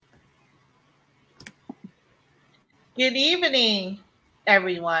Good evening,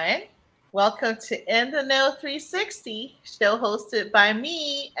 everyone. Welcome to In the Know 360, show hosted by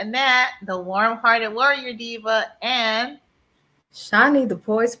me, Annette, the warm hearted warrior diva, and Shani, the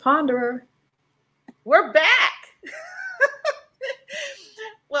poised ponderer. we're back.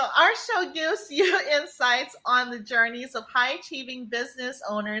 Well, our show gives you insights on the journeys of high achieving business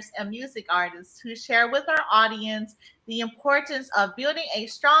owners and music artists who share with our audience the importance of building a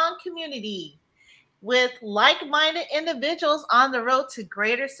strong community with like minded individuals on the road to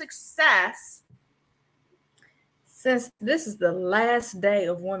greater success. Since this is the last day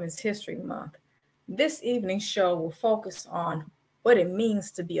of Women's History Month, this evening's show will focus on what it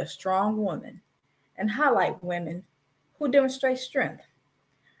means to be a strong woman and highlight women who demonstrate strength.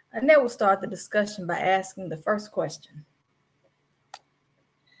 Annette will start the discussion by asking the first question.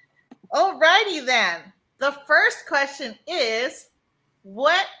 Alrighty then. The first question is,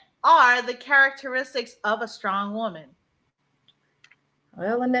 what are the characteristics of a strong woman?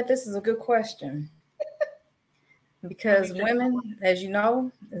 Well, Annette, this is a good question because women, as you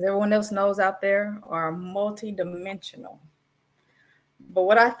know, as everyone else knows out there, are multidimensional. But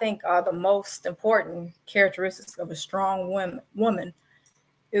what I think are the most important characteristics of a strong woman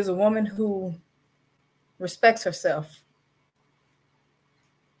is a woman who respects herself.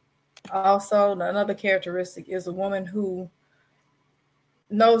 Also, another characteristic is a woman who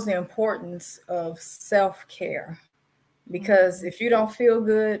knows the importance of self-care. Because if you don't feel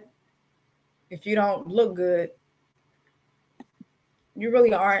good, if you don't look good, you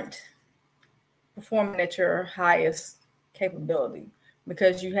really aren't performing at your highest capability.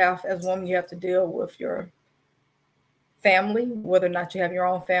 Because you have, as a woman, you have to deal with your family, whether or not you have your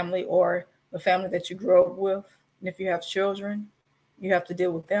own family or the family that you grew up with. And if you have children, you have to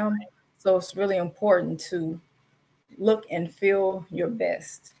deal with them. So it's really important to look and feel your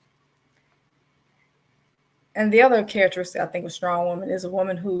best. And the other characteristic I think of a strong woman is a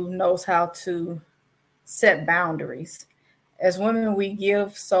woman who knows how to set boundaries. As women, we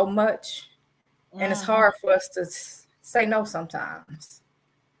give so much, and it's hard for us to say no sometimes.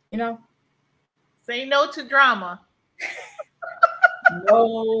 You know? Say no to drama.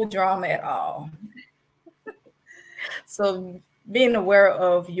 No drama at all. So being aware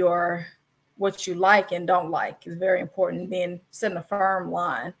of what you like and don't like is very important. Being setting a firm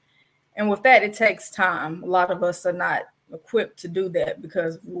line. And with that, it takes time. A lot of us are not equipped to do that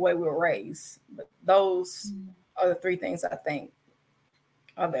because of the way we were raised. But those are the three things I think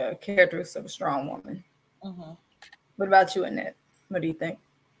are the characteristics of a strong woman. Mm-hmm. What about you, Annette? What do you think?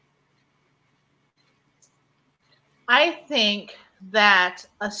 I think that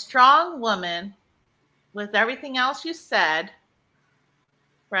a strong woman, with everything else you said,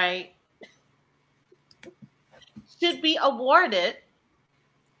 right, should be awarded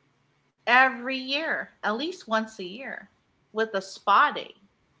every year, at least once a year, with a spa day.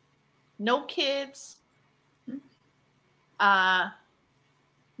 No kids.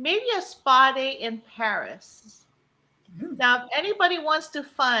 Maybe a spa day in Paris. Now, if anybody wants to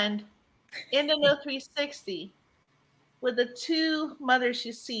fund In the Know 360 with the two mothers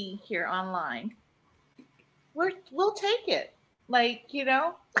you see here online, we'll take it. Like,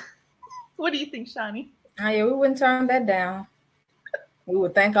 what do you think, Shani? Oh, yeah, we wouldn't turn that down. We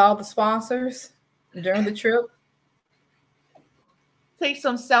would thank all the sponsors during the trip. Take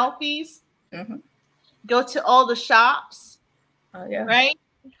some selfies. Mm-hmm. Go to all the shops. Oh, yeah. Right?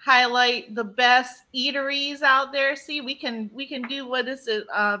 Highlight the best eateries out there. See, we can do, what is it?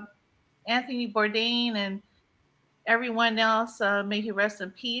 Anthony Bourdain and everyone else. May he rest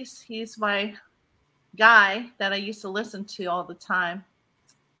in peace. He's my guy that I used to listen to all the time.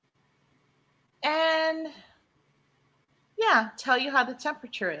 And yeah, tell you how the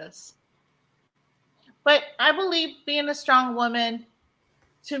temperature is. But I believe being a strong woman,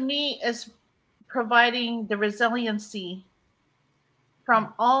 to me, is providing the resiliency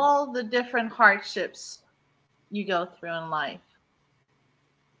from all the different hardships you go through in life.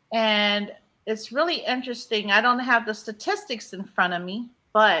 And it's really interesting. I don't have the statistics in front of me,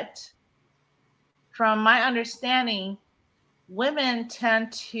 but from my understanding, women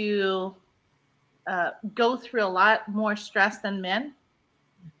tend to go through a lot more stress than men.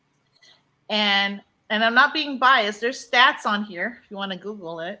 And I'm not being biased. There's stats on here if you want to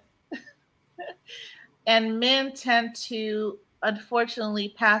Google it. And men tend to,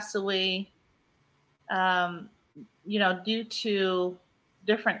 unfortunately, pass away, due to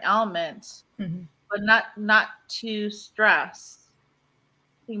different elements, but not to stress.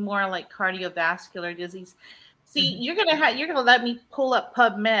 I think more like cardiovascular disease. See, you're gonna let me pull up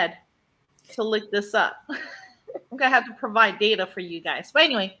PubMed to look this up. I'm gonna have to provide data for you guys. But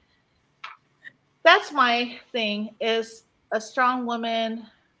anyway, that's my thing, is a strong woman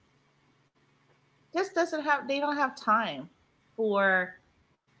just they don't have time for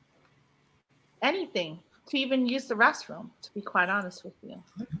anything, to even use the restroom, to be quite honest with you.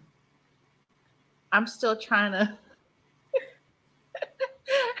 I'm still trying to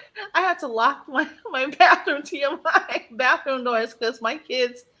I had to lock my bathroom TMI bathroom doors because my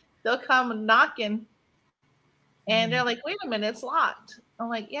kids, they'll come knocking and they're like, wait a minute, it's locked. I'm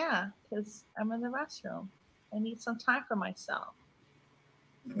like, yeah, because I'm in the restroom. I need some time for myself.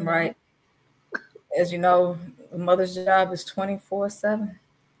 Right. As you know, a mother's job is 24/7.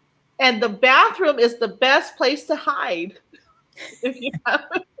 And the bathroom is the best place to hide. If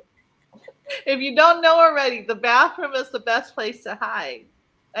you don't know already, the bathroom is the best place to hide.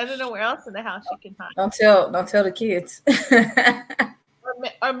 I don't know where else in the house you can hide. Don't tell the kids.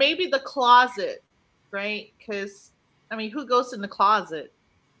 Or maybe the closet, right? Because I mean, who goes in the closet?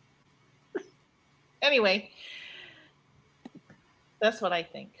 Anyway, that's what I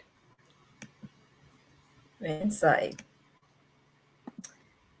think. Insight.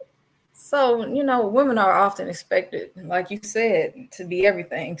 So, women are often expected, like you said, to be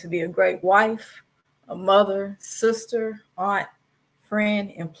everything, to be a great wife, a mother, sister, aunt,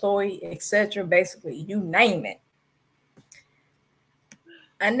 friend, employee, etc. Basically, you name it.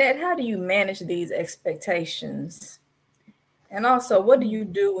 Annette, how do you manage these expectations? And also, what do you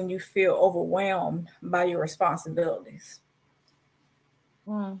do when you feel overwhelmed by your responsibilities?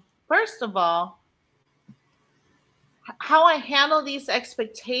 First of all, how I handle these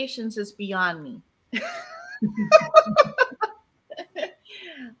expectations is beyond me.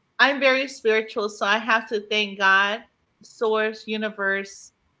 I'm very spiritual, so I have to thank God, source,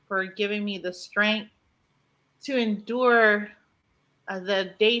 universe, for giving me the strength to endure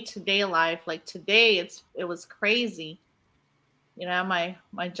the day-to-day life. Like today, it was crazy. My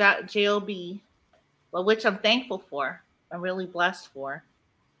job, well, which I'm thankful for. I'm really blessed for.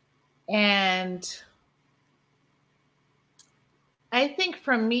 And I think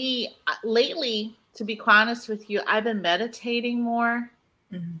for me, lately, to be honest with you, I've been meditating more.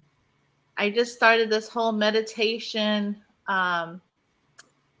 Mm-hmm. I just started this whole meditation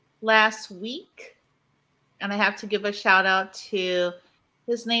last week. And I have to give a shout out to,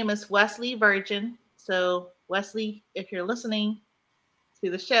 his name is Wesley Virgin. So Wesley, if you're listening to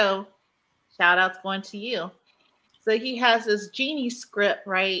the show, shout out's going to you. So he has this genie script,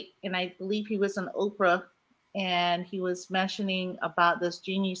 right? And I believe he was on Oprah, and he was mentioning about this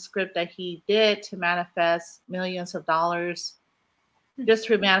genie script that he did to manifest millions of dollars just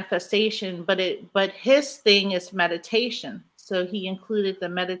through manifestation. But his thing is meditation. So he included the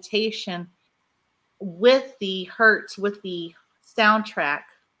meditation with the hertz, with the soundtrack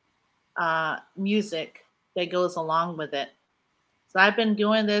music that goes along with it. So I've been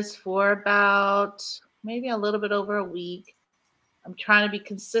doing this for about maybe a little bit over a week. I'm trying to be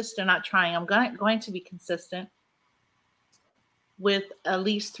consistent, not trying. I'm going to be consistent with at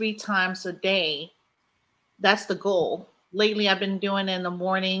least 3 times a day. That's the goal. Lately, I've been doing it in the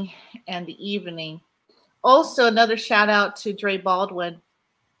morning and the evening. Also, another shout out to Dre Baldwin,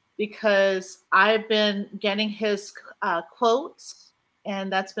 because I've been getting his quotes,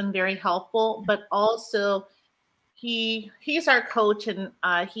 and that's been very helpful. But also, he's our coach, and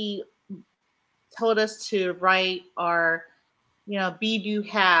he told us to write our, be, do,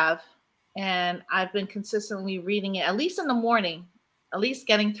 have. And I've been consistently reading it, at least in the morning, at least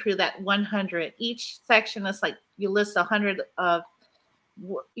getting through that 100. Each section is like you list 100 of,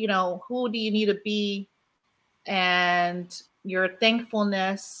 who do you need to be, and your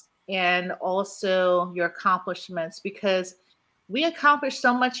thankfulness, and also your accomplishments, because we accomplish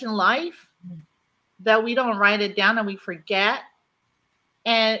so much in life that we don't write it down and we forget,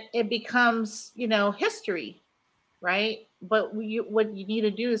 and it becomes, history, right? But what you need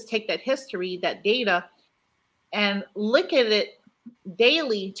to do is take that history, that data, and look at it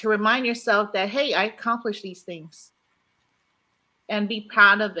daily to remind yourself that, hey, I accomplished these things, and be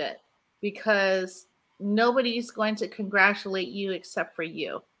proud of it, because nobody's going to congratulate you except for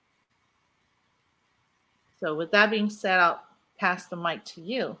you. So with that being said, I'll pass the mic to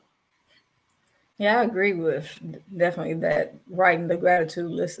you. Yeah, I agree with definitely that writing the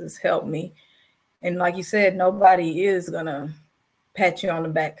gratitude list has helped me. And like you said, nobody is gonna pat you on the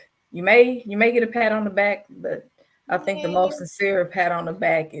back. You may get a pat on the back, but I think the most sincere pat on the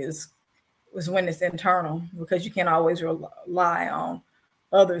back is when it's internal, because you can't always rely on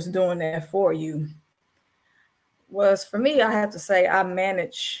others doing that for you. Was for me, I have to say I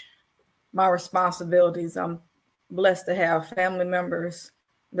manage my responsibilities. I'm blessed to have family members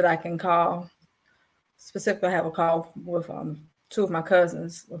that I can call. Specifically, I have a call with two of my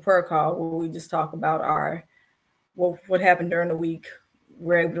cousins a prayer call where we just talk about our what happened during the week.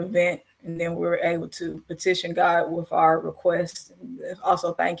 We're able to vent, and then we're able to petition God with our requests, and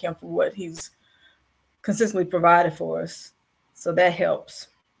also thank Him for what He's consistently provided for us. So that helps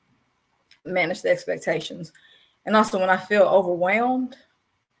manage the expectations. And also, when I feel overwhelmed,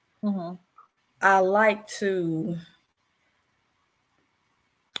 I like to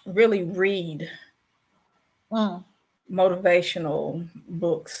really read motivational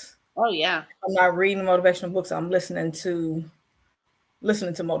books. Oh yeah. I'm not reading motivational books. I'm listening to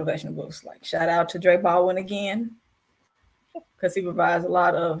motivational books. Like, shout out to Dre Baldwin again, because he provides a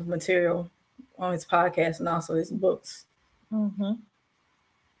lot of material on his podcast and also his books. And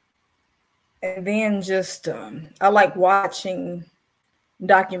then just I like watching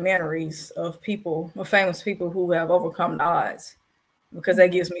documentaries of famous people who have overcome the odds, because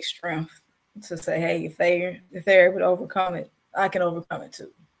that gives me strength to say, hey, if they're able to overcome it, I can overcome it too.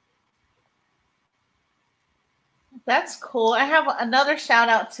 That's cool. I have another shout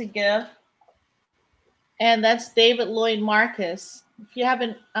out to give, and that's David Lloyd Marcus. If you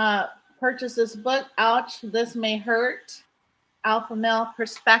haven't purchased this book, Ouch, This May Hurt, Alpha Male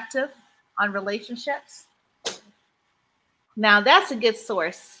Perspective on Relationships. Now that's a good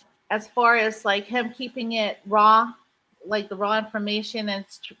source as far as like him keeping it raw, like the raw information, and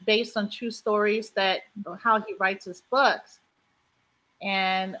it's based on true stories that how he writes his books.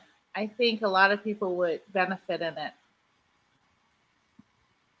 And I think a lot of people would benefit in it.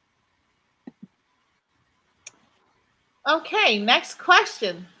 Okay, next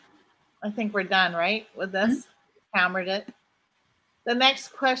question. I think we're done, right, with this? Hammered it. The next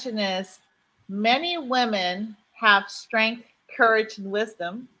question is, many women have strength, courage, and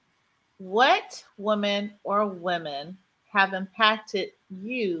wisdom. What woman or women have impacted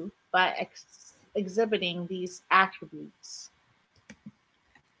you by exhibiting these attributes?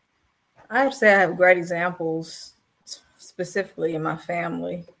 I have to say I have great examples, specifically in my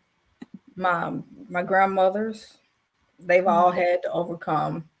family. My grandmothers, they've all had to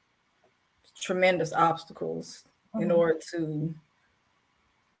overcome tremendous obstacles in order to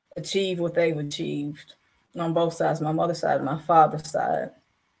achieve what they've achieved on both sides, my mother's side and my father's side.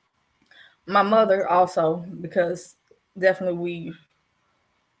 My mother also, because definitely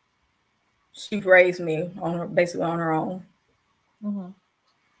she raised me basically on her own.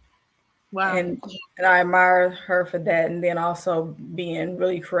 Wow. And I admire her for that. And then also being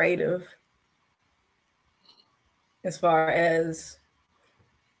really creative as far as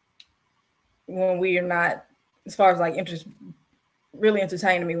when we are not, as far as like interest, really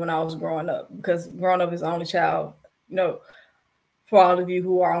entertaining me when I was growing up, because growing up as the only child, for all of you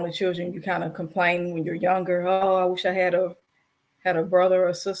who are only children, you kind of complain when you're younger. Oh, I wish I had a brother or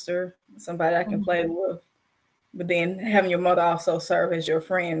a sister, somebody I can play with. But then having your mother also serve as your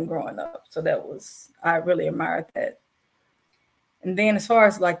friend growing up. So I really admired that. And then as far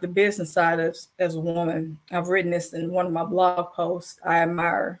as like the business side as a woman, I've written this in one of my blog posts. I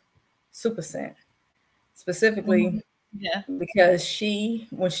admire Supa Cent, specifically because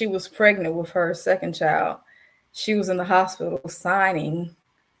when she was pregnant with her second child, she was in the hospital signing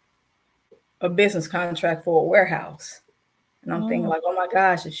a business contract for a warehouse. And I'm thinking like, oh my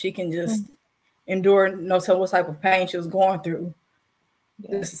gosh, if she can just endure no telling what type of pain she was going through,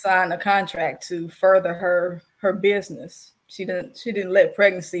 just to sign a contract to further her business. She didn't let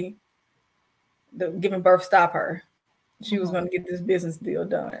pregnancy, giving birth, stop her. She was going to get this business deal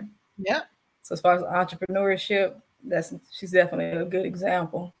done. Yeah. So as far as entrepreneurship, she's definitely a good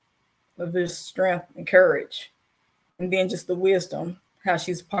example of this strength and courage. And then just the wisdom, how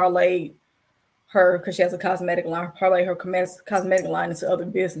she's parlayed because she has a cosmetic line, parlay her cosmetic line into other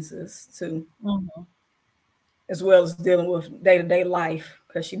businesses too, as well as dealing with day-to-day life,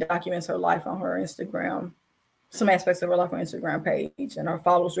 because she documents her life on her Instagram, some aspects of her life on Instagram page, and her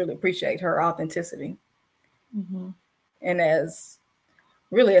followers really appreciate her authenticity. And as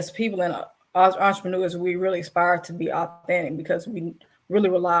people and entrepreneurs, we really aspire to be authentic, because we really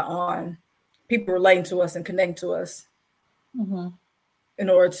rely on people relating to us and connecting to us in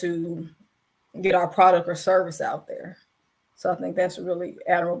order to get our product or service out there. So I think that's really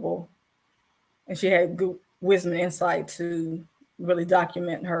admirable. And she had good wisdom and insight to really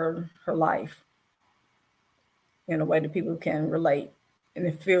document her life in a way that people can relate. And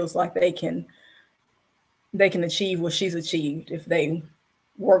it feels like they can achieve what she's achieved if they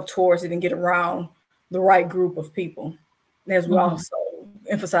work towards it and get around the right group of people. As we also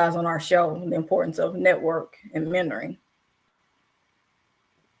emphasize on our show, the importance of network and mentoring.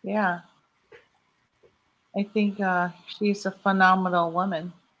 Yeah. I think she's a phenomenal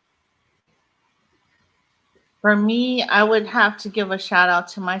woman. For me, I would have to give a shout out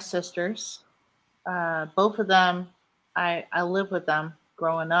to my sisters. Both of them, I lived with them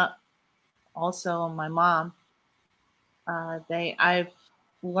growing up. Also, my mom. I've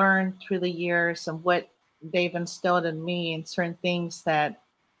learned through the years of what they've instilled in me, and certain things that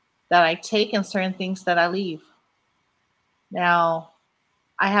I take and certain things that I leave. Now,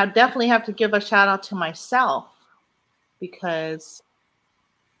 I have definitely have to give a shout out to myself because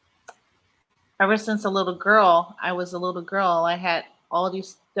ever since I was a little girl, I had all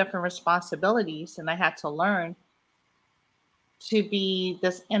these different responsibilities and I had to learn to be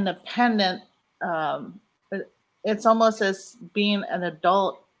this independent. Um, it's almost as being an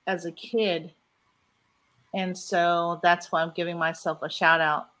adult as a kid. And so that's why I'm giving myself a shout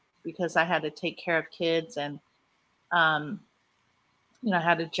out because I had to take care of kids and, um, I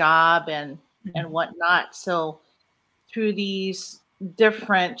had a job and Mhm. whatnot. So through these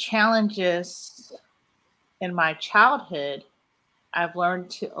different challenges in my childhood, I've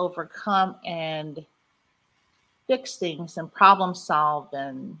learned to overcome and fix things and problem solve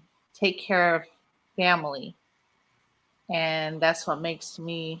and take care of family. And that's what makes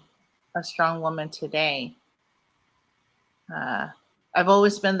me a strong woman today. Uh, I've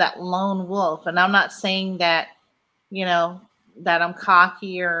always been that lone wolf, and I'm not saying that, you know, that I'm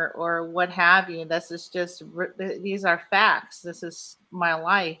cocky or what have you. This is just these are facts. This is my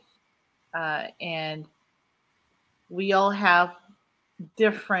life, and we all have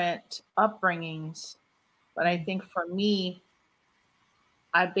different upbringings. But I think for me,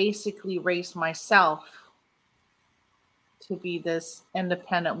 I basically raised myself to be this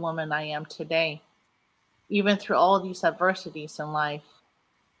independent woman I am today, even through all these adversities in life.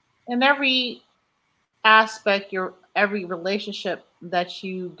 In every aspect, your every relationship that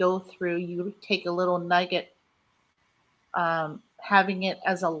you go through, you take a little nugget, having it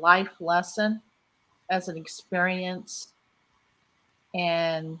as a life lesson, as an experience,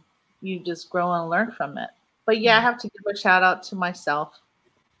 and you just grow and learn from it. But yeah, I have to give a shout out to myself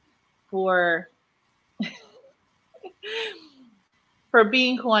for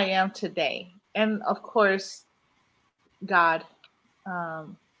being who I am today, and of course, God.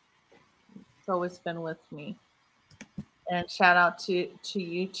 Um, it's always been with me. And shout out to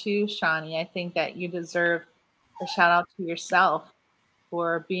you too, Shawnee. I think that you deserve a shout out to yourself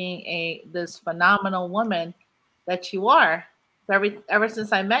for being a this phenomenal woman that you are. Ever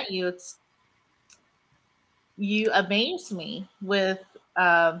since I met you, it's you amaze me with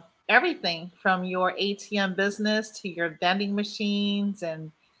everything from your ATM business to your vending machines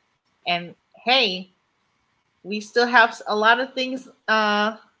and hey, we still have a lot of things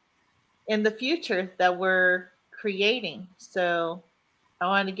in the future that we're creating. So I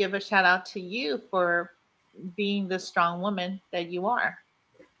want to give a shout out to you for being the strong woman that you are.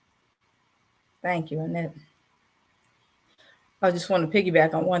 Thank you, Annette. I just want to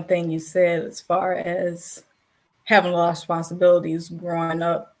piggyback on one thing you said as far as having a lot of responsibilities growing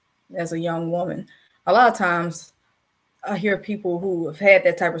up as a young woman. A lot of times I hear people who have had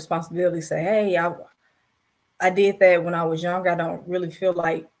that type of responsibility say, hey, I did that when I was younger. I don't really feel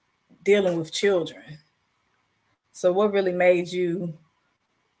like dealing with children. So what really made you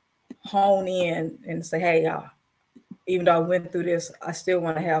hone in and say, hey, even though I went through this, I still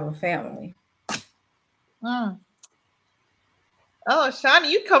want to have a family? Mm. Oh,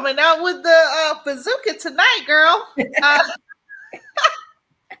 Shawnee, you coming out with the bazooka tonight, girl.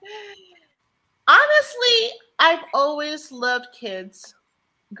 Honestly, I've always loved kids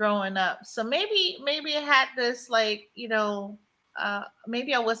growing up. So maybe I had this like,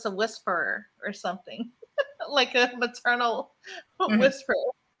 maybe I was a whisperer or something, like a maternal Mhm. whisperer.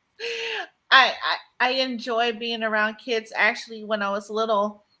 I enjoy being around kids. Actually, when I was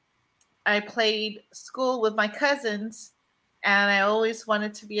little, I played school with my cousins, and I always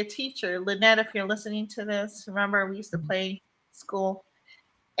wanted to be a teacher. Lynette, if you're listening to this, remember we used to play school,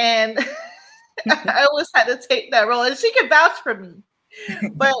 and I always had to take that role, and she can vouch for me.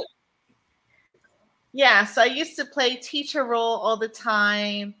 But yeah, so I used to play teacher role all the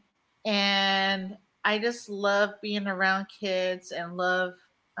time, and I just love being around kids and love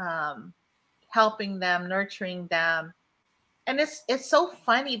um, helping them, nurturing them. And it's so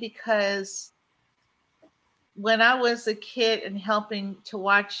funny because when I was a kid and helping to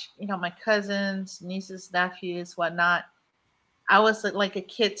watch, my cousins, nieces, nephews, whatnot, I was like a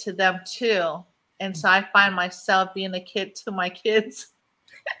kid to them too. And so I find myself being a kid to my kids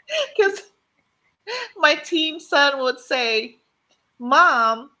because my teen son would say,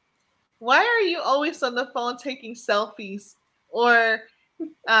 Mom, why are you always on the phone taking selfies? Or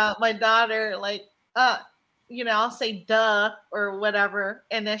my daughter, like, I'll say duh or whatever.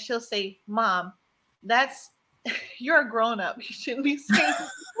 And then she'll say, Mom, that's you're a grown up. You shouldn't be saying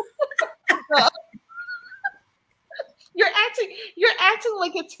no. You're acting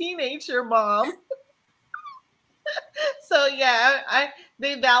like a teenager, mom. So yeah,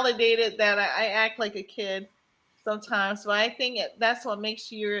 they validated that I act like a kid sometimes, but I think that's what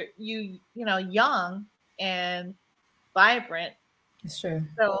makes you young and vibrant. It's true.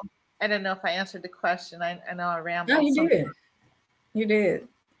 So I don't know if I answered the question. I know I rambled. No, you did. You did.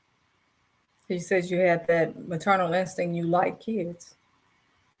 You said you had that maternal instinct. You like kids.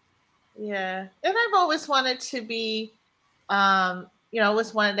 Yeah, and I've always wanted to be,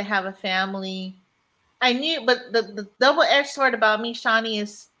 always wanted to have a family. I knew, but the double-edged sword about me, Shawnee,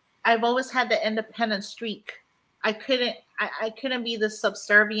 is I've always had the independent streak. I couldn't be the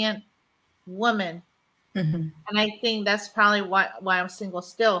subservient woman. Mm-hmm. And I think that's probably why I'm single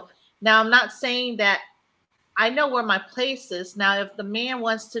still. Now, I'm not saying that I know where my place is. Now, if the man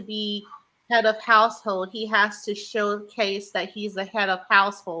wants to be head of household, he has to showcase that he's the head of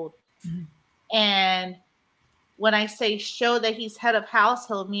household. Mm-hmm. And when I say show that he's head of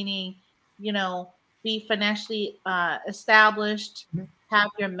household, meaning, be financially established, mm-hmm. have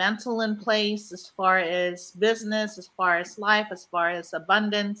your mental in place as far as business, as far as life, as far as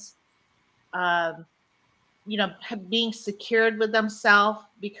abundance, being secured with themselves,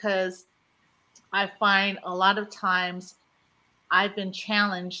 because I find a lot of times I've been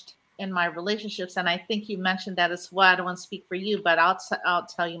challenged in my relationships. And I think you mentioned that as well. I don't want to speak for you, but I'll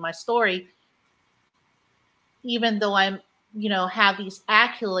tell you my story. Even though I'm, have these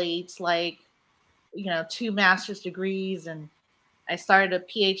accolades like, 2 master's degrees, and I started a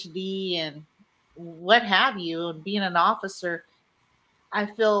PhD and what have you, and being an officer, I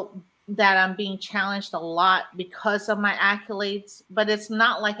feel that I'm being challenged a lot because of my accolades, but it's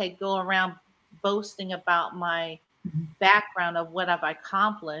not like I go around boasting about my background of what I've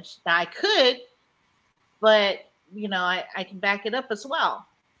accomplished. Now I could, but I can back it up as well.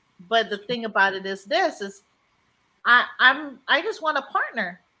 But the thing about it is I just want a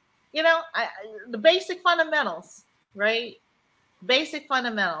partner. The basic fundamentals, right? Basic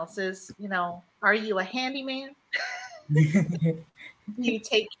fundamentals is, are you a handyman? Do you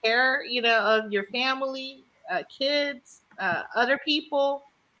take care, of your family, kids, other people?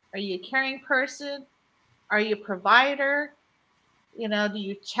 Are you a caring person? Are you a provider? Do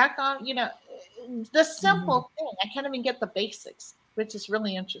you check on, the simple thing? I can't even get the basics, which is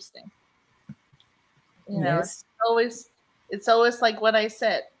really interesting. Yes. It's always like what I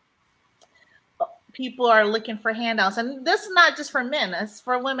said. People are looking for handouts, and this is not just for men; it's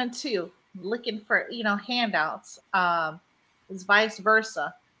for women too. Looking for handouts. It's vice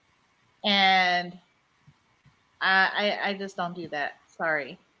versa, and I just don't do that.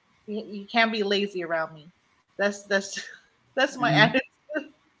 Sorry, you can't be lazy around me. That's my attitude.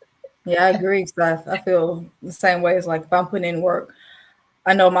 Yeah, I agree. So I feel the same way. As like if I'm putting in work,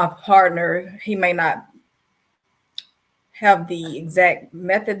 I know my partner, he may not have the exact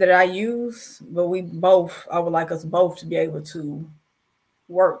method that I use, but I would like us both to be able to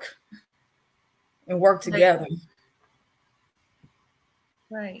work together.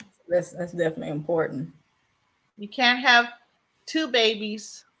 Right. That's definitely important. You can't have 2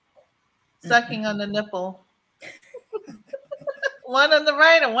 babies sucking on the nipple. One on the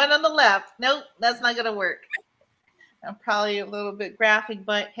right and one on the left. Nope, that's not gonna work. I'm probably a little bit graphic,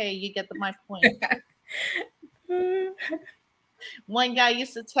 but hey, you get my point. One guy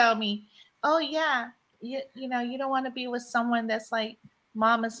used to tell me, "Oh yeah, you don't want to be with someone that's like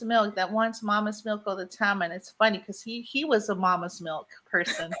mama's milk, that wants mama's milk all the time." And it's funny because he was a mama's milk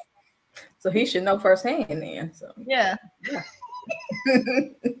person. So he should know firsthand then. So yeah.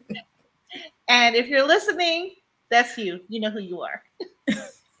 And if you're listening, that's you. You know who you are.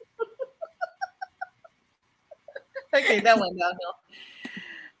 Okay, that went downhill.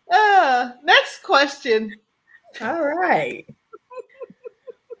 Next question. All right.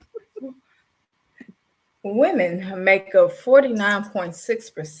 Women make up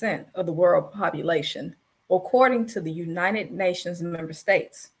 49.6% of the world population, according to the United Nations member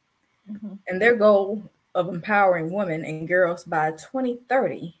states. Mm-hmm. And their goal of empowering women and girls by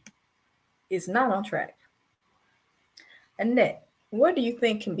 2030 is not on track. Annette, what do you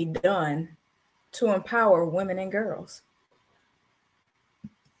think can be done to empower women and girls?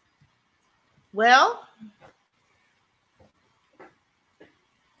 Well,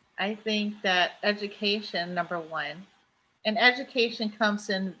 I think that education, number one, and education comes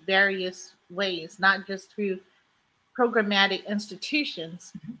in various ways, not just through programmatic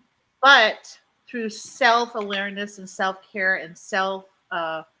institutions, but through self-awareness and self-care and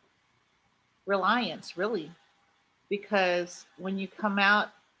self-reliance, really. Because when you come out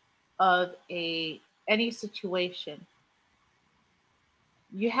of a any situation,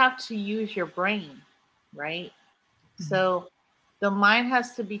 you have to use your brain, right? So the mind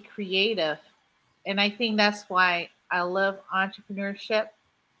has to be creative. And I think that's why I love entrepreneurship,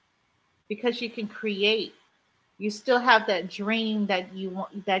 because you can create. You still have that dream that you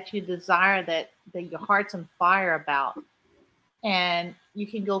want, that you desire, that your heart's on fire about. And you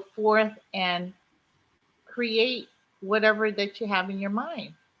can go forth and create whatever that you have in your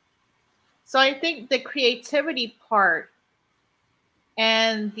mind. So I think the creativity part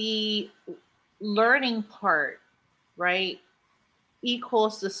and the learning part, right,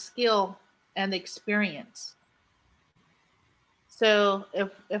 equals the skill and the experience. So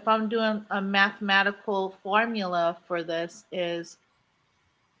if I'm doing a mathematical formula for this, is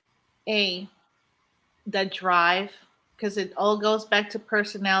a the drive, because it all goes back to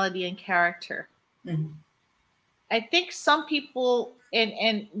personality and character. Mhm. I think some people,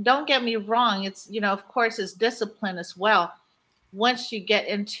 and don't get me wrong, it's, of course it's discipline as well. Once you get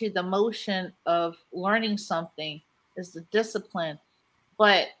into the motion of learning something, is the discipline.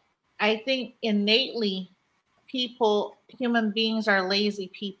 But I think innately, human beings are lazy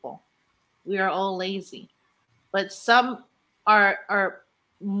people. We are all lazy, but some are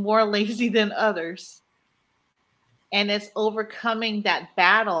more lazy than others, and it's overcoming that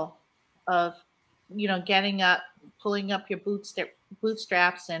battle of, getting up, pulling up your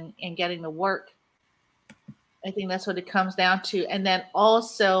bootstraps, and getting to work. I think that's what it comes down to. And then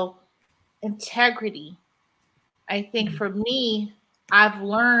also integrity. I think for me, I've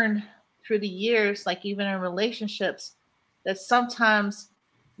learned through the years, like even in relationships, that sometimes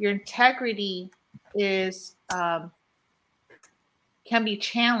your integrity is can be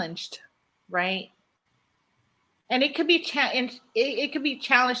challenged, right? And it could be it could be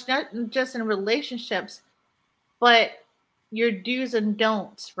challenged not just in relationships, but your do's and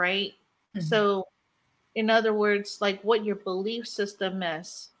don'ts, right? So, in other words, like what your belief system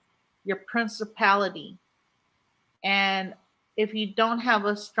is, your principality. And if you don't have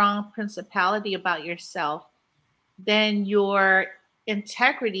a strong principality about yourself, then your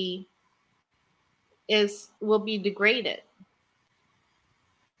integrity is will be degraded.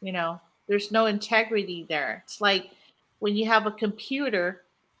 There's no integrity there. It's like when you have a computer,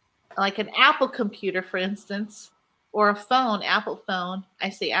 like an Apple computer, for instance, or a phone, Apple phone. I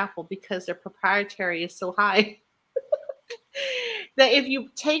say Apple because their proprietary is so high that if you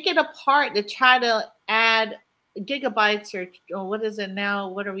take it apart to try to add gigabytes, or what is it now?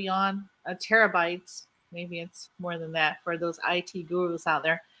 What are we on? Terabytes. Maybe it's more than that for those IT gurus out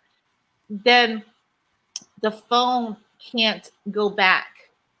there. Then the phone can't go back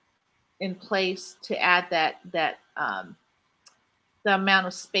in place to add the amount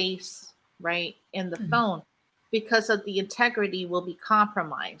of space, right, in the phone, because of the integrity will be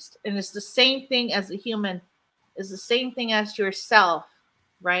compromised. And it's the same thing as a human, is the same thing as yourself,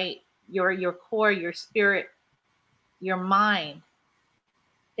 right? Your core, your spirit, your mind.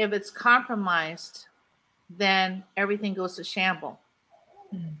 If it's compromised, then everything goes to shamble.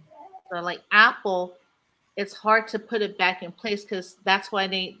 So like Apple, it's hard to put it back in place, because that's why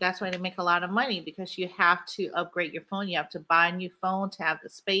they make a lot of money, because you have to upgrade your phone, you have to buy a new phone to have the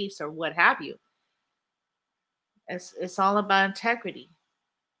space or what have you. It's all about integrity.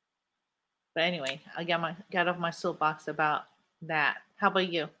 But anyway, I got off my soapbox about that. How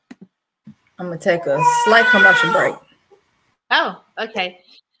about you? I'm gonna take a slight commercial break. Oh, okay.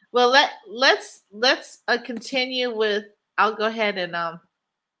 Well, let's continue with. I'll go ahead and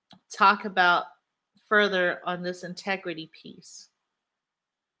talk about further on this integrity piece.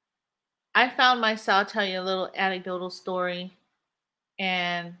 I found myself, I'll tell you a little anecdotal story,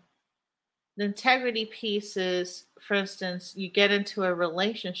 and the integrity piece is, for instance, you get into a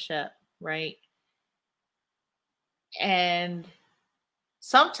relationship, right? And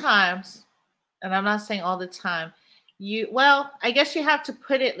sometimes, and I'm not saying all the time, I guess you have to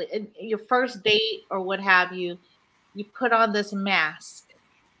put it in your first date or what have you, you put on this mask,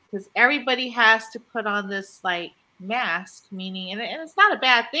 because everybody has to put on this like mask, meaning, and it's not a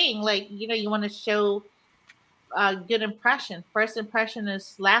bad thing. Like, you want to show a good impression. First impression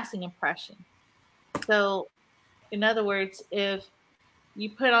is lasting impression. So, in other words, if you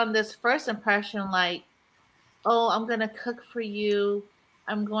put on this first impression, like, oh, I'm going to cook for you,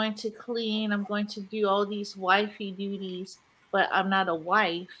 I'm going to clean, I'm going to do all these wifey duties, but I'm not a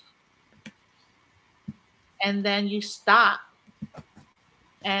wife. And then you stop,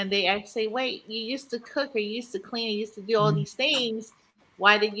 and they actually say, wait, you used to cook, or you used to clean, you used to do all these things.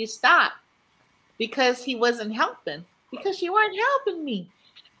 Why did you stop? Because he wasn't helping. Because you weren't helping me.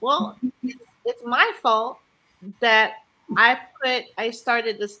 Well, it's my fault that I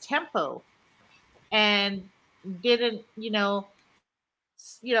started this tempo. and didn't,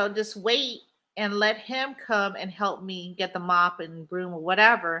 just wait and let him come and help me get the mop and broom or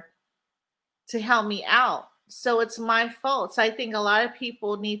whatever to help me out. So it's my fault. So I think a lot of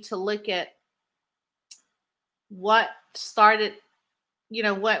people need to look at what started,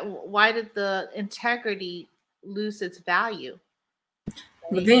 why did the integrity lose its value?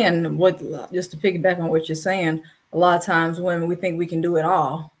 But then, just to piggyback on what you're saying, a lot of times women, we think we can do it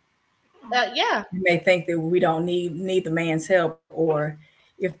all. Yeah. We may think that we don't need the man's help, or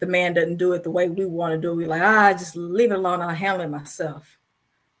if the man doesn't do it the way we want to do it, we're like, just leave it alone, I'll handle it myself.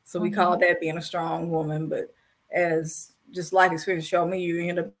 So we call that being a strong woman. But as just life experience showed me, you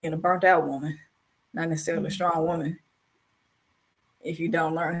end up being a burnt out woman, not necessarily a strong woman, if you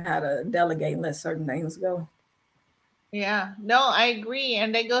don't learn how to delegate and let certain things go. Yeah, no, I agree.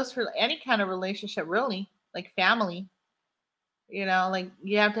 And that goes for any kind of relationship, really, like family. Like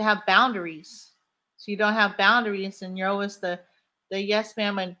you have to have boundaries. So you don't have boundaries and you're always the yes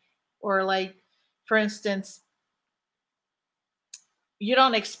ma'am, and or like, for instance, you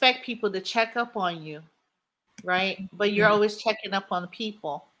don't expect people to check up on you, right? But you're always checking up on the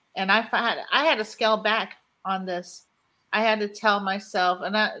people. And I had to scale back on this. I had to tell myself,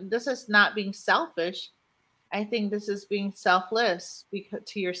 and this is not being selfish. I think this is being selfless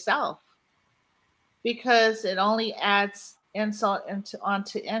to yourself, because it only adds insult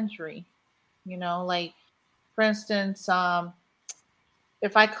onto injury. Like, for instance,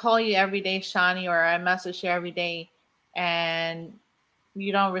 if I call you every day, Shani, or I message you every day, and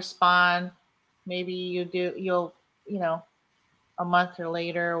you don't respond, maybe you'll, a month or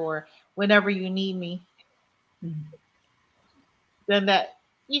later, or whenever you need me, then that,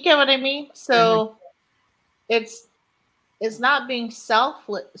 you get what I mean? So it's not being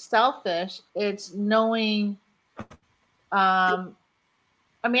selfish. It's knowing.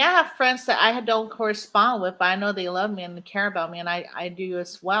 I mean, I have friends that I don't correspond with, but I know they love me and they care about me, and I do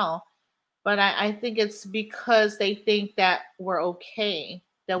as well. But I think it's because they think that we're okay,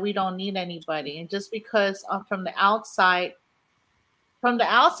 that we don't need anybody, and just because from the outside,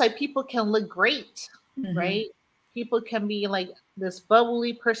 people can look great, right? People can be like this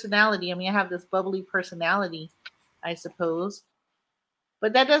bubbly personality. I mean, I have this bubbly personality, I suppose.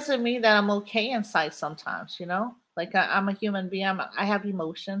 But that doesn't mean that I'm okay inside sometimes, Like I'm a human being. I have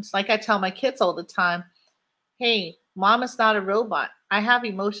emotions. Like I tell my kids all the time, hey, mom is not a robot. I have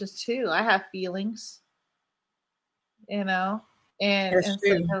emotions too. I have feelings, And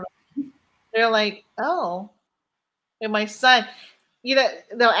so they're like, oh. And my son,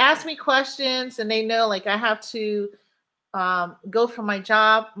 they'll ask me questions, and they know like I have to go from my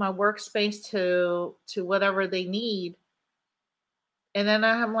job, my workspace to whatever they need. And then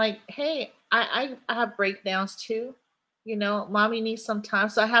I'm like, hey, I have breakdowns too. Mommy needs some time.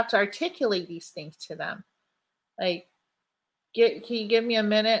 So I have to articulate these things to them. Like, can you give me a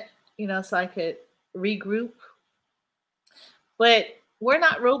minute, so I could regroup? But we're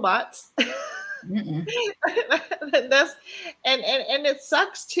not robots. That's and it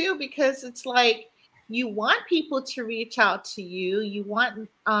sucks too, because it's like you want people to reach out to you. You want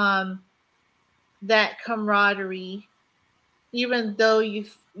that camaraderie, even though you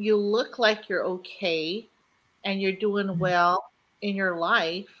look like you're okay and you're doing well in your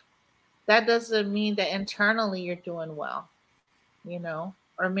life. That doesn't mean that internally you're doing well,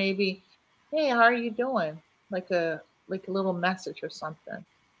 or maybe, hey, how are you doing? Like a little message or something.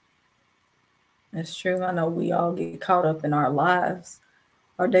 That's true. I know we all get caught up in our lives,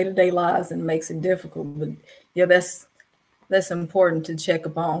 our day-to-day lives, and it makes it difficult. But yeah, that's important to check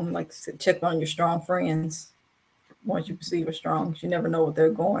upon, like check on your strong friends once you perceive are strong, because you never know what they're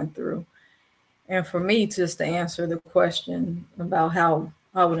going through. And for me, just to answer the question about how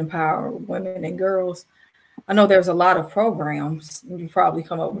I would empower women and girls, I know there's a lot of programs. You probably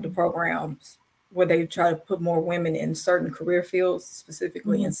come up with the programs where they try to put more women in certain career fields,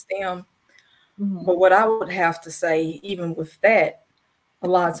 specifically in STEM. But what I would have to say, even with that, a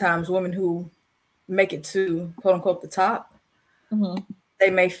lot of times women who make it to quote unquote the top, they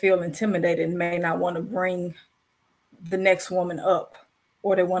may feel intimidated and may not want to bring the next woman up,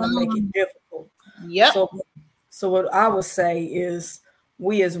 or they want to make it difficult. Yep. So what I would say is,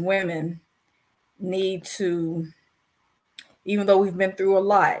 we as women need to, even though we've been through a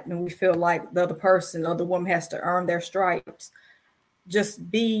lot and we feel like the other person or the woman has to earn their stripes, just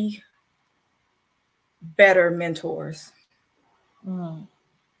be better mentors.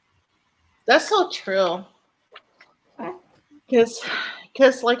 That's so true.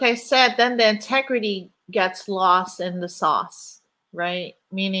 Because like I said, then the integrity gets lost in the sauce, right?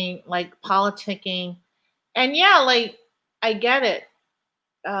 Meaning like politicking. And yeah, like I get it.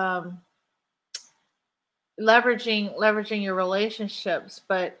 leveraging your relationships,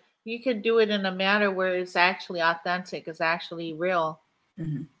 but you could do it in a manner where it's actually authentic, it's actually real,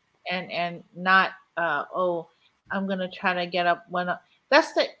 and not oh, I'm gonna try to get up when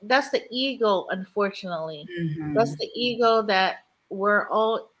that's the ego, unfortunately. That's the ego that we're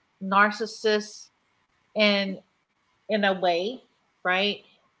all narcissists in a way, right?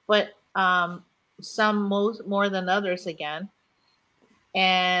 But some most more than others again.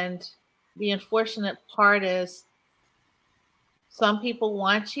 And the unfortunate part is some people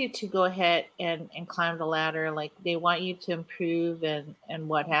want you to go ahead and climb the ladder, like they want you to improve and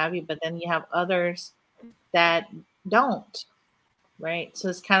what have you, but then you have others that don't, right? So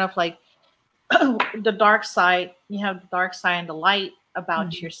it's kind of like the dark side. You have the dark side and the light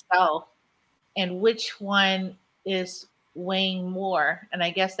about yourself, and which one is weighing more. And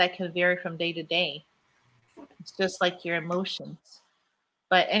I guess that can vary from day to day. It's just like your emotions.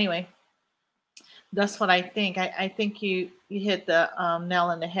 But anyway, that's what I think. I think you hit the nail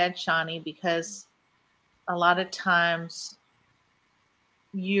on the head, Shawnee, because a lot of times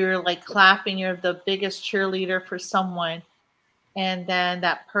you're like clapping, you're the biggest cheerleader for someone, and then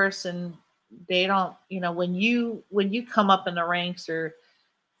that person, they don't, when you come up in the ranks or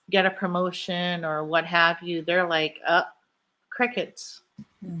get a promotion or what have you, they're like crickets.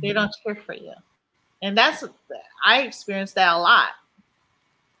 They don't cheer for you. And I experienced that a lot,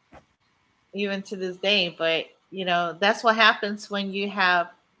 even to this day. But that's what happens when you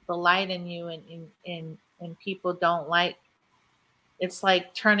have the light in you, and people don't like. It's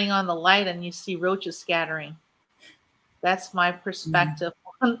like turning on the light and you see roaches scattering. That's my perspective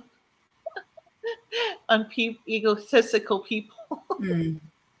on egotistical people.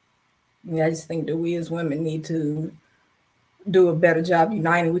 Yeah, I just think that we as women need to do a better job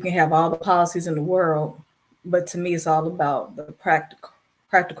uniting. We can have all the policies in the world, but to me, it's all about the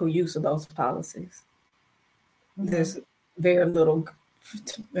practical use of those policies. There's very little,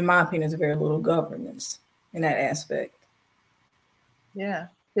 in my opinion, there's very little governance in that aspect. Yeah,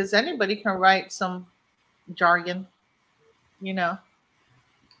 because anybody can write some jargon,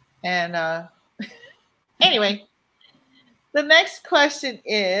 and anyway, the next question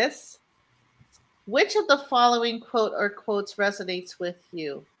is, which of the following quote or quotes resonates with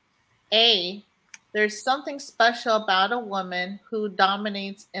you? A, there's something special about a woman who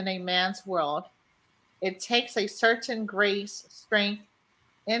dominates in a man's world. It takes a certain grace, strength,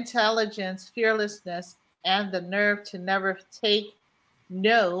 intelligence, fearlessness, and the nerve to never take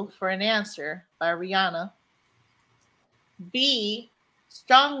no for an answer, by Rihanna. B,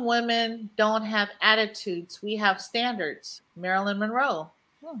 strong women don't have attitudes, we have standards, Marilyn Monroe.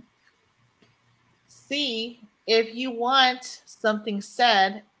 C, if you want something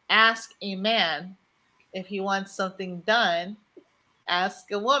said, ask a man. If you want something done,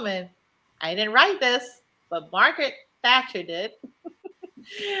 ask a woman. I didn't write this, but Margaret Thatcher did.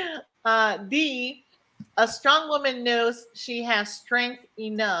 D, a strong woman knows she has strength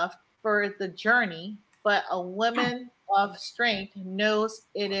enough for the journey, but a woman of strength knows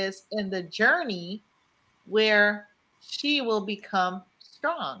it is in the journey where she will become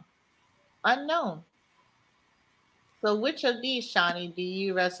strong. Unknown. So which of these, Shawnee, do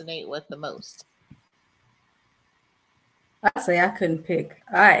you resonate with the most? I'd say I couldn't pick.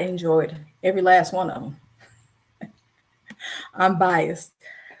 I enjoyed every last one of them. I'm biased.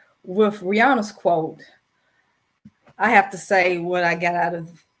 With Rihanna's quote, I have to say what I got out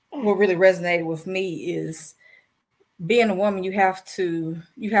of what really resonated with me is being a woman, you have to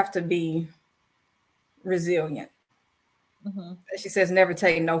be resilient. She says, never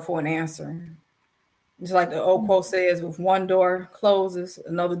take no for an answer. Just like the old quote says, if one door closes,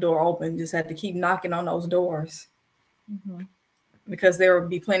 another door opens. Just have to keep knocking on those doors. Because there will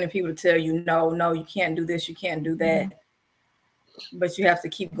be plenty of people to tell you, no, you can't do this, you can't do that. But you have to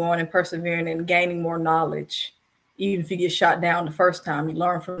keep going and persevering and gaining more knowledge. Even if you get shot down the first time, you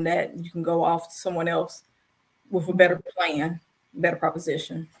learn from that. You can go off to someone else with a better plan, better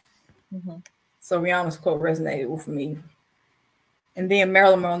proposition. So Rihanna's quote resonated with me. And then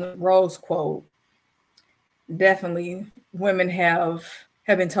Marilyn Monroe's quote, definitely women have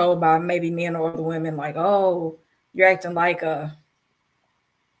been told by maybe men or other women, like, oh, you're acting like a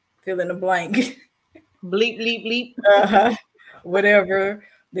fill in the blank. Bleep, bleep, bleep. Whatever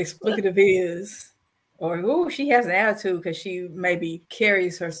the explicative is. Or, oh, she has an attitude because she maybe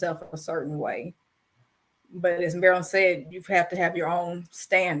carries herself a certain way. But as Marilyn said, you have to have your own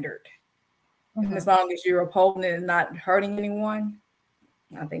standard. And as long as you're upholding it and not hurting anyone,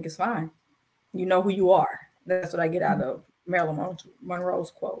 I think it's fine. You know who you are. That's what I get out of Marilyn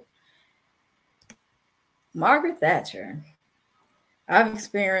Monroe's quote. Margaret Thatcher. I've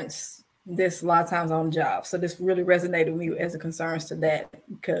experienced this a lot of times on the job. So this really resonated with me as it concerns to that,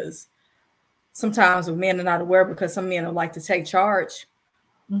 because sometimes men are not aware, because some men like to take charge,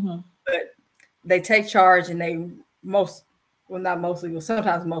 but they take charge and they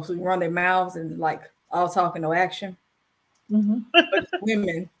sometimes mostly run their mouths and like all talk and no action. But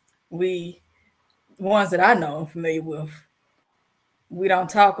women, ones that I know and familiar with, we don't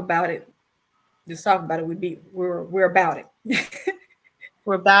talk about it. Just talk about it. We're about it.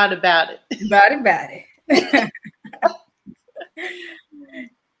 We're about it. About it.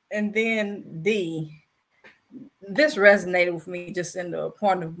 And then this resonated with me just in the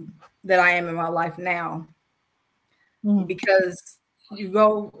point of that I am in my life now, because you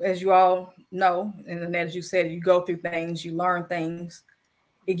go, as you all know, and as you said, you go through things, you learn things.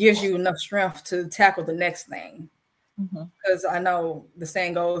 It gives you enough strength to tackle the next thing. Because I know the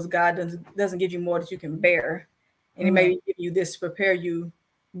saying goes, God doesn't give you more that you can bear. And He may give you this to prepare you,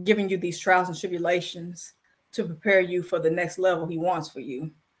 giving you these trials and tribulations to prepare you for the next level He wants for you.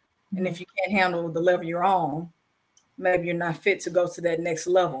 And if you can't handle the level you're on, maybe you're not fit to go to that next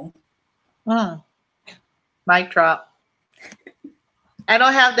level. Mic drop. I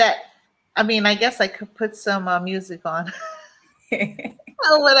don't have that. I mean, I guess I could put some music on.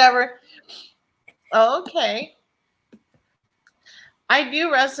 Oh, whatever. Oh, okay. I do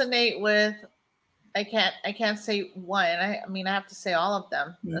resonate with, I can't say one. I mean, I have to say all of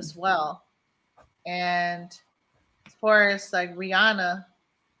them as well. And as far as like Rihanna,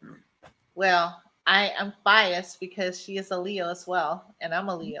 well, I'm biased because she is a Leo as well, and I'm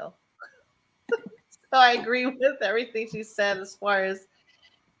a Leo. So I agree with everything she said as far as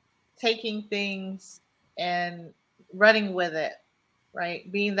taking things and running with it,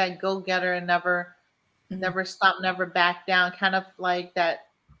 right? Being that go-getter and never stop, never back down. Kind of like that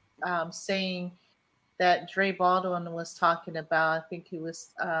saying that Dre Baldwin was talking about. I think it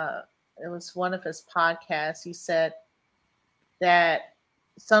was one of his podcasts. He said that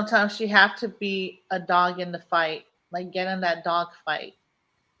sometimes you have to be a dog in the fight, like get in that dog fight,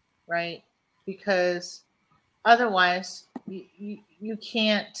 right? Because otherwise you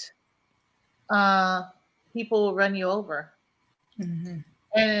can't, people will run you over. And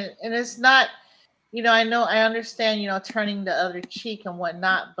it's not, I understand, turning the other cheek and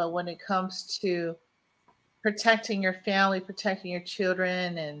whatnot, but when it comes to protecting your family, protecting your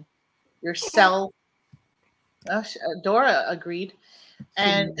children and yourself, Dora agreed.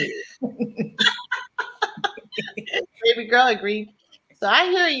 And baby girl agreed. So I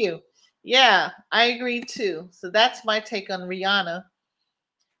hear you. Yeah, I agree too. So that's my take on Rihanna.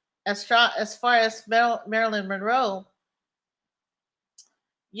 As far as Marilyn Monroe,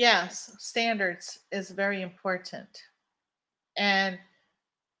 yes, standards is very important. And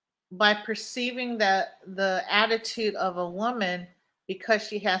by perceiving that the attitude of a woman, because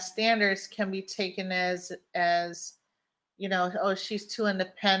she has standards, can be taken as oh, she's too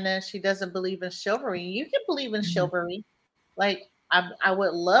independent, she doesn't believe in chivalry. You can believe in chivalry. Like I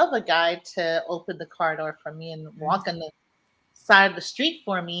would love a guy to open the car door for me and walk on the side of the street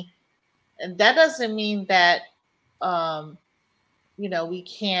for me. And that doesn't mean that we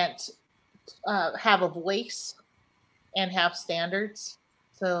can't have a voice and have standards.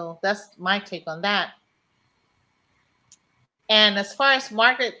 So that's my take on that. And as far as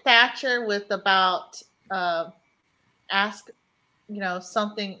Margaret Thatcher with about ask,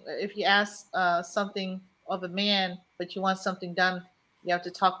 something, if you ask something of a man, but you want something done, you have to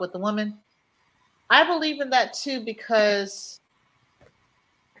talk with the woman. I believe in that too, because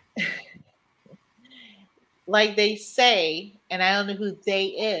like they say, and I don't know who they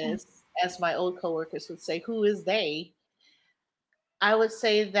is, as my old coworkers would say, who is they? I would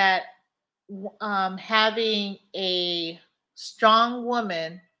say that having a strong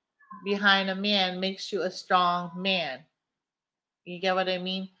woman behind a man makes you a strong man. You get what I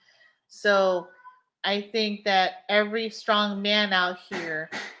mean? So I think that every strong man out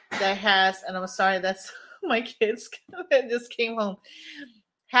here that has, and I'm sorry, that's my kids that just came home,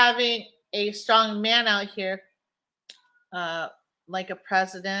 having a strong man out here, like a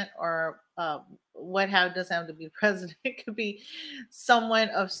president or doesn't have to be president. It could be someone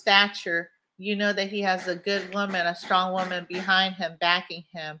of stature. You know that he has a good woman, a strong woman behind him, backing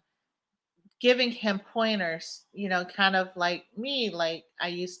him, giving him pointers, kind of like me. Like I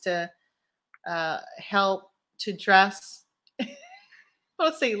used to help to dress. I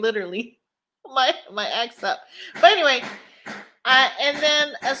would say literally my ex up. But anyway, and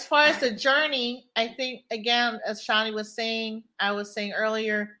then as far as the journey, I think again, as Shani was saying, I was saying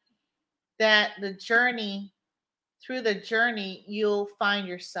earlier that through the journey, you'll find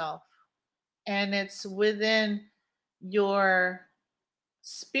yourself, and it's within your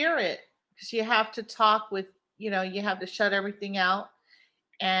spirit because you have to talk with, you have to shut everything out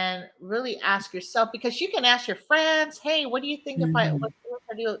and really ask yourself, because you can ask your friends, hey, what do you think what I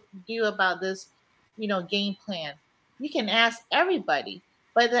do about this, game plan? You can ask everybody,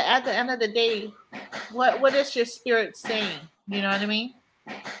 but at the end of the day, what is your spirit saying? You know what I mean?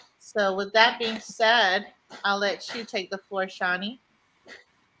 So with that being said, I'll let you take the floor, Shani.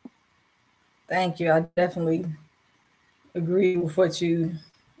 Thank you. I definitely agree with what you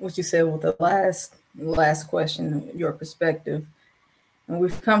said with the last question, your perspective. And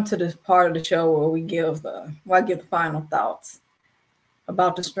we've come to this part of the show where I give the final thoughts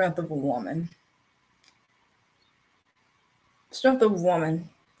about the strength of a woman. Strength of a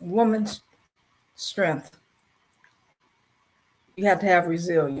woman's strength. You have to have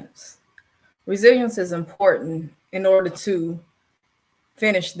resilience. Resilience is important in order to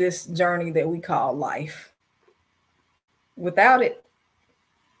finish this journey that we call life. Without it,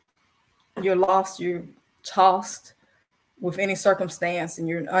 you're lost, you're tossed with any circumstance, and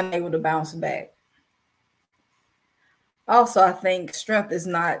you're unable to bounce back. Also, I think strength is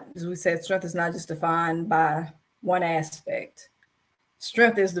not, as we said, strength is not just defined by one aspect.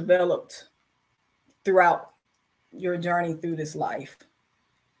 Strength is developed throughout your journey through this life.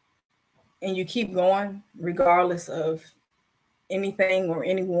 And you keep going regardless of anything or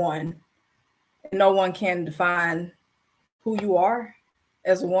anyone. And no one can define who you are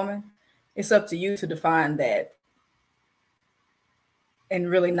as a woman. It's up to you to define that. And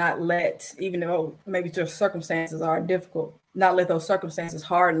really not let, even though maybe your circumstances are difficult, not let those circumstances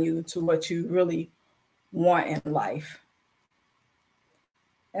harden you to what you really want in life.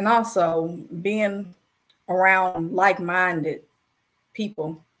 And also being around like-minded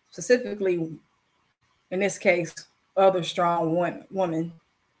people, specifically in this case, other strong women,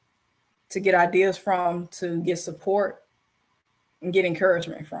 to get ideas from, to get support and get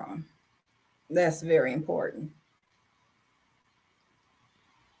encouragement from. That's very important.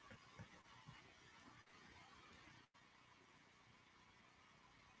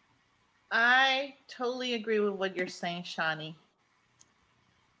 I totally agree with what you're saying, Shani.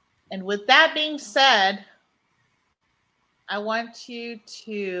 And with that being said, I want you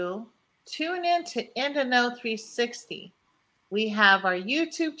to tune in to In the Know 360. We have our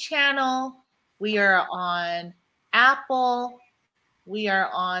YouTube channel. We are on Apple. We are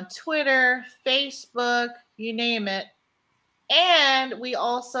on Twitter, Facebook, you name it. And we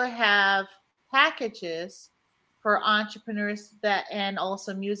also have packages for entrepreneurs and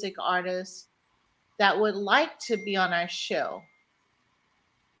also music artists that would like to be on our show.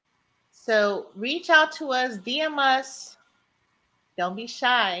 So reach out to us, DM us. Don't be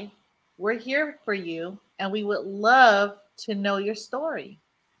shy. We're here for you, and we would love to know your story.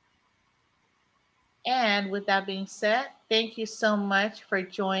 And with that being said, thank you so much for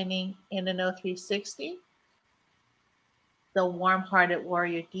joining In the Know 360, the warm-hearted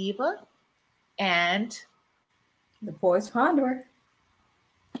warrior diva, and the poised ponderer,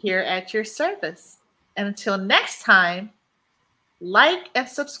 here at your service. And until next time, like and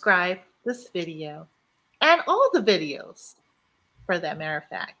subscribe this video and all the videos, for that matter of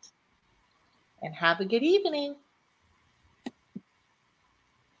fact. And have a good evening.